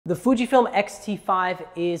The Fujifilm X-T5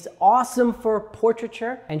 is awesome for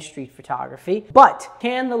portraiture and street photography, but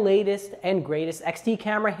can the latest and greatest XT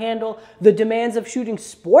camera handle the demands of shooting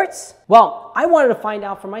sports? Well, I wanted to find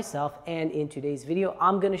out for myself, and in today's video,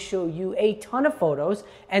 I'm going to show you a ton of photos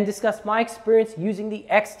and discuss my experience using the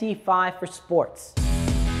X-T5 for sports.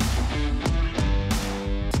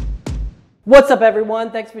 What's up everyone?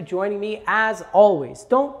 Thanks for joining me as always.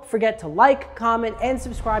 Don't forget to like, comment, and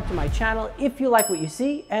subscribe to my channel if you like what you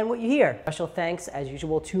see and what you hear. Special thanks as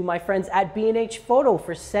usual to my friends at B&H Photo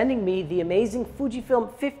for sending me the amazing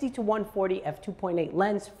Fujifilm 50-140 f2.8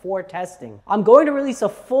 lens for testing. I'm going to release a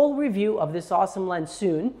full review of this awesome lens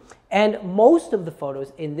soon, and most of the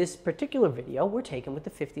photos in this particular video were taken with the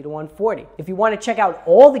 50-140. If you want to check out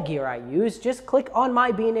all the gear I use, just click on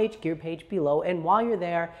my B&H gear page below, and while you're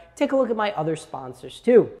there, take a look at my other sponsors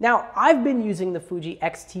too. Now, I've been using the Fuji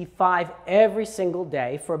X-T5 every single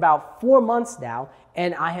day for about 4 months now,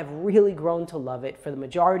 and I have really grown to love it for the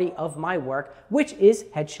majority of my work, which is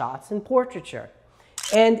headshots and portraiture.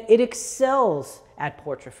 And it excels at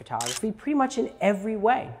portrait photography pretty much in every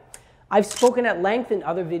way. I've spoken at length in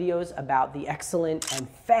other videos about the excellent and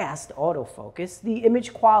fast autofocus, the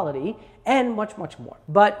image quality, and much, much more.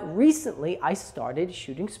 But recently, I started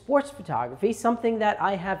shooting sports photography, something that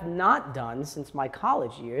I have not done since my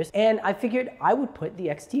college years, and I figured I would put the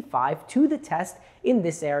X-T5 to the test in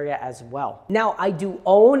this area as well. Now, I do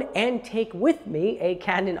own and take with me a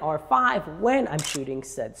Canon R5 when I'm shooting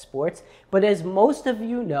said sports, but as most of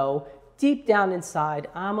you know, deep down inside,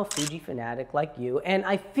 I'm a Fuji fanatic like you, and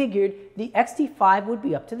I figured the X-T5 would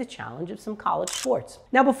be up to the challenge of some college sports.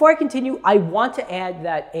 Now, before I continue, I want to add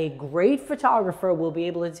that a great photographer will be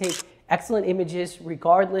able to take excellent images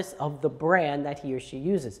regardless of the brand that he or she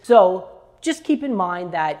uses. So just keep in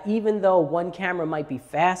mind that even though one camera might be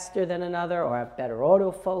faster than another or have better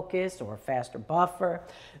autofocus or a faster buffer,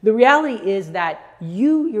 the reality is that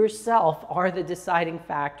you yourself are the deciding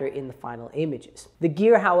factor in the final images. The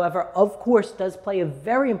gear, however, of course, does play a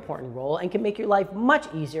very important role and can make your life much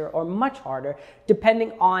easier or much harder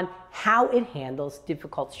depending on how it handles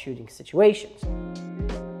difficult shooting situations.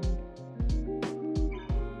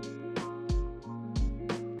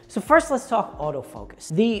 So first, let's talk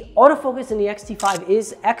autofocus. The autofocus in the X-T5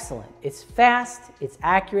 is excellent. It's fast, it's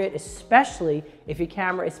accurate, especially if your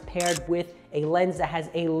camera is paired with a lens that has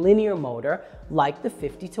a linear motor like the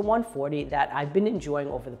 50-140 that I've been enjoying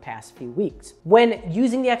over the past few weeks. When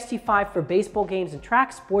using the X-T5 for baseball games and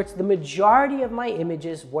track sports, the majority of my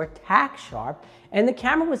images were tack sharp, and the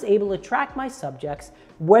camera was able to track my subjects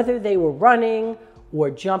whether they were running or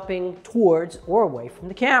jumping towards or away from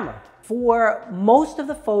the camera. For most of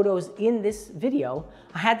the photos in this video,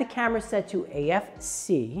 I had the camera set to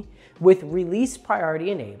AFC with release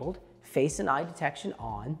priority enabled, face and eye detection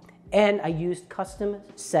on, and I used custom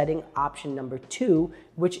setting option number 2,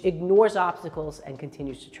 which ignores obstacles and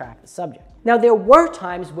continues to track the subject. Now, there were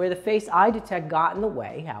times where the face eye detect got in the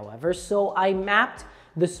way, however, so I mapped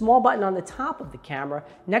the small button on the top of the camera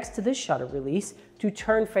next to the shutter release to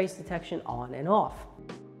turn face detection on and off.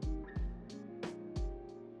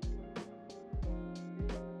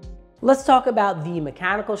 Let's talk about the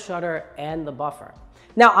mechanical shutter and the buffer.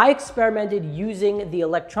 Now, I experimented using the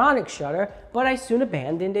electronic shutter, but I soon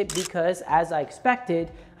abandoned it because, as I expected,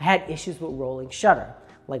 I had issues with rolling shutter,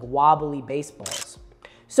 like wobbly baseballs.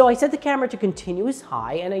 So I set the camera to continuous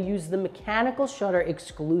high and I used the mechanical shutter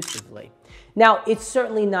exclusively. Now, it's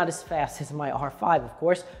certainly not as fast as my R5, of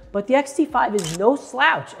course, but the X-T5 is no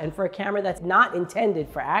slouch, and for a camera that's not intended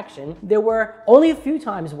for action, there were only a few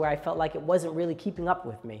times where I felt like it wasn't really keeping up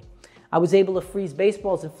with me. I was able to freeze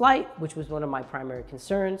baseballs in flight, which was one of my primary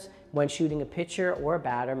concerns when shooting a pitcher or a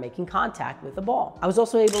batter making contact with the ball. I was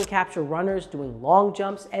also able to capture runners doing long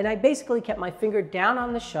jumps, and I basically kept my finger down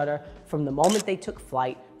on the shutter from the moment they took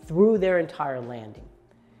flight through their entire landing.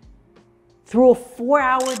 Through a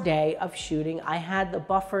 4-hour day of shooting, I had the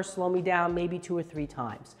buffer slow me down maybe 2 or 3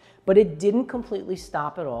 times, but it didn't completely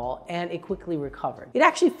stop at all, and it quickly recovered. It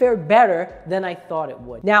actually fared better than I thought it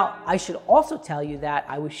would. Now, I should also tell you that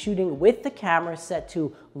I was shooting with the camera set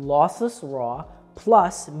to lossless RAW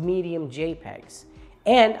plus medium JPEGs,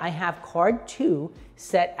 and I have card 2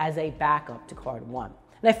 set as a backup to card 1.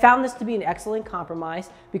 And I found this to be an excellent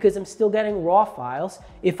compromise because I'm still getting RAW files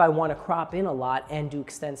if I want to crop in a lot and do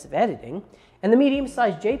extensive editing. And the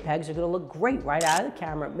medium-sized JPEGs are going to look great right out of the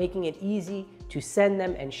camera, making it easy to send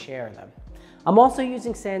them and share them. I'm also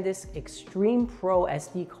using SanDisk Extreme Pro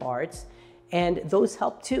SD cards, and those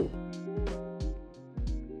help too.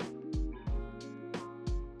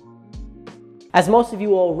 As most of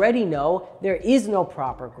you already know, there is no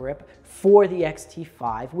proper grip for the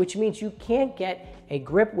X-T5, which means you can't get a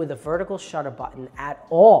grip with a vertical shutter button at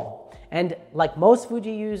all. And like most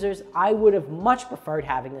Fuji users, I would have much preferred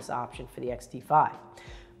having this option for the X-T5.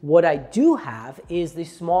 What I do have is the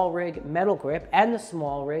small rig metal grip and the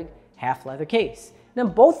small rig half leather case. Now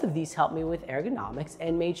both of these helped me with ergonomics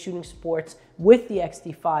and made shooting sports with the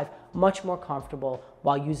X-T5 much more comfortable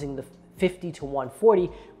while using the 50 to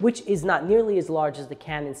 140, which is not nearly as large as the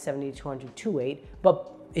Canon 70-200 2.8,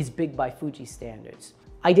 but is big by Fuji standards.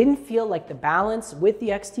 I didn't feel like the balance with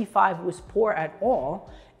the X-T5 was poor at all,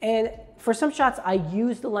 and for some shots I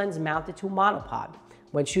used the lens mounted to a monopod.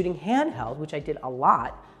 When shooting handheld, which I did a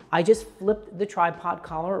lot, I just flipped the tripod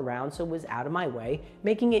collar around so it was out of my way,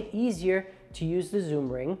 making it easier to use the zoom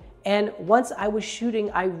ring. And once I was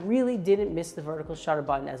shooting, I really didn't miss the vertical shutter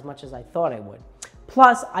button as much as I thought I would.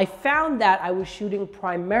 Plus, I found that I was shooting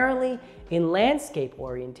primarily in landscape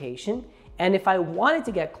orientation, and if I wanted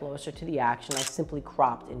to get closer to the action, I simply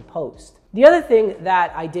cropped in post. The other thing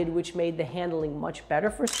that I did which made the handling much better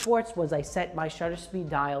for sports was I set my shutter speed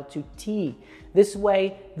dial to T. This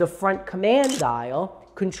way, the front command dial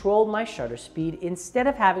controlled my shutter speed instead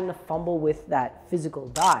of having to fumble with that physical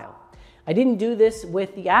dial. I didn't do this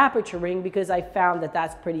with the aperture ring because I found that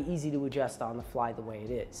that's pretty easy to adjust on the fly the way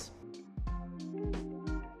it is.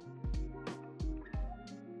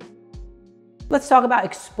 Let's talk about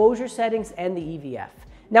exposure settings and the EVF.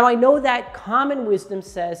 Now I know that common wisdom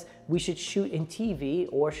says we should shoot in TV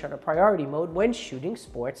or shutter priority mode when shooting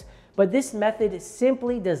sports, but this method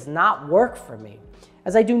simply does not work for me.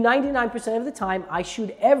 As I do 99% of the time, I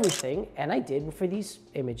shoot everything, and I did for these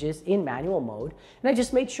images, in manual mode, and I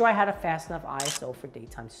just made sure I had a fast enough ISO for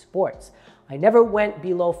daytime sports. I never went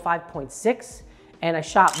below 5.6, and I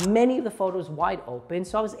shot many of the photos wide open,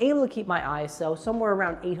 so I was able to keep my ISO somewhere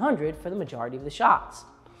around 800 for the majority of the shots.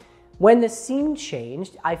 When the scene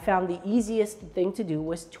changed, I found the easiest thing to do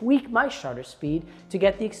was tweak my shutter speed to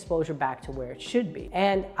get the exposure back to where it should be.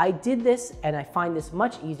 And I did this, and I find this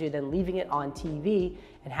much easier than leaving it on TV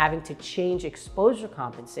and having to change exposure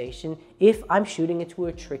compensation if I'm shooting into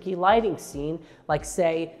a tricky lighting scene, like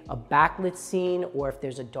say a backlit scene or if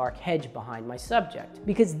there's a dark hedge behind my subject.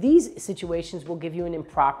 Because these situations will give you an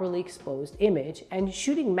improperly exposed image, and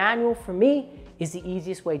shooting manual for me is the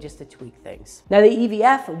easiest way just to tweak things. Now the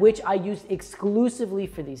EVF, which I used exclusively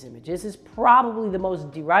for these images, is probably the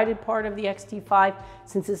most derided part of the X-T5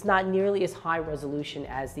 since it's not nearly as high resolution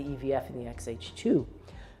as the EVF in the X-H2.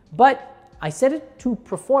 But I set it to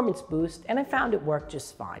performance boost and I found it worked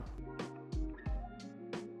just fine.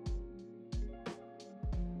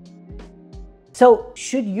 So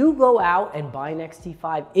should you go out and buy an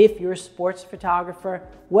X-T5 if you're a sports photographer?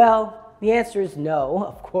 Well, the answer is no,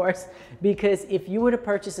 of course, because if you were to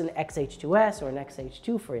purchase an X-H2S or an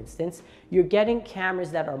X-H2, for instance, you're getting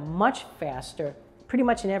cameras that are much faster, pretty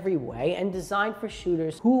much in every way, and designed for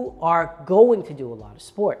shooters who are going to do a lot of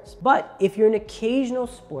sports. But if you're an occasional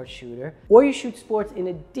sports shooter, or you shoot sports in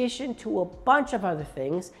addition to a bunch of other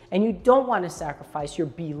things, and you don't want to sacrifice your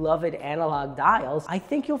beloved analog dials, I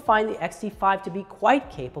think you'll find the X-T5 to be quite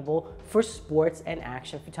capable for sports and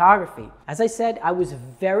action photography. As I said, I was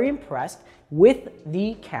very impressed with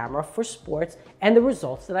the camera for sports and the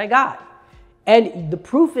results that I got. And the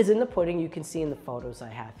proof is in the pudding. You can see in the photos I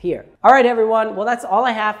have here. All right, everyone. Well, that's all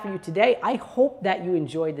I have for you today. I hope that you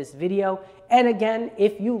enjoyed this video. And again,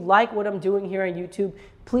 if you like what I'm doing here on YouTube,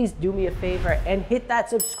 please do me a favor and hit that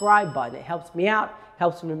subscribe button. It helps me out,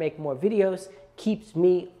 helps me to make more videos, keeps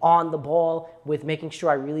me on the ball with making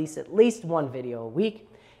sure I release at least one video a week,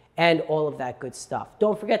 and all of that good stuff.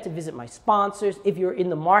 Don't forget to visit my sponsors. If you're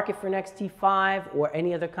in the market for an X-T5 or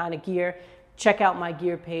any other kind of gear, check out my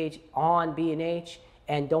gear page on B&H,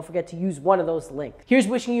 and don't forget to use one of those links. Here's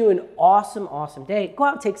wishing you an awesome, awesome day. Go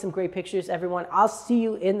out and take some great pictures, everyone. I'll see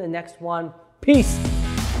you in the next one. Peace.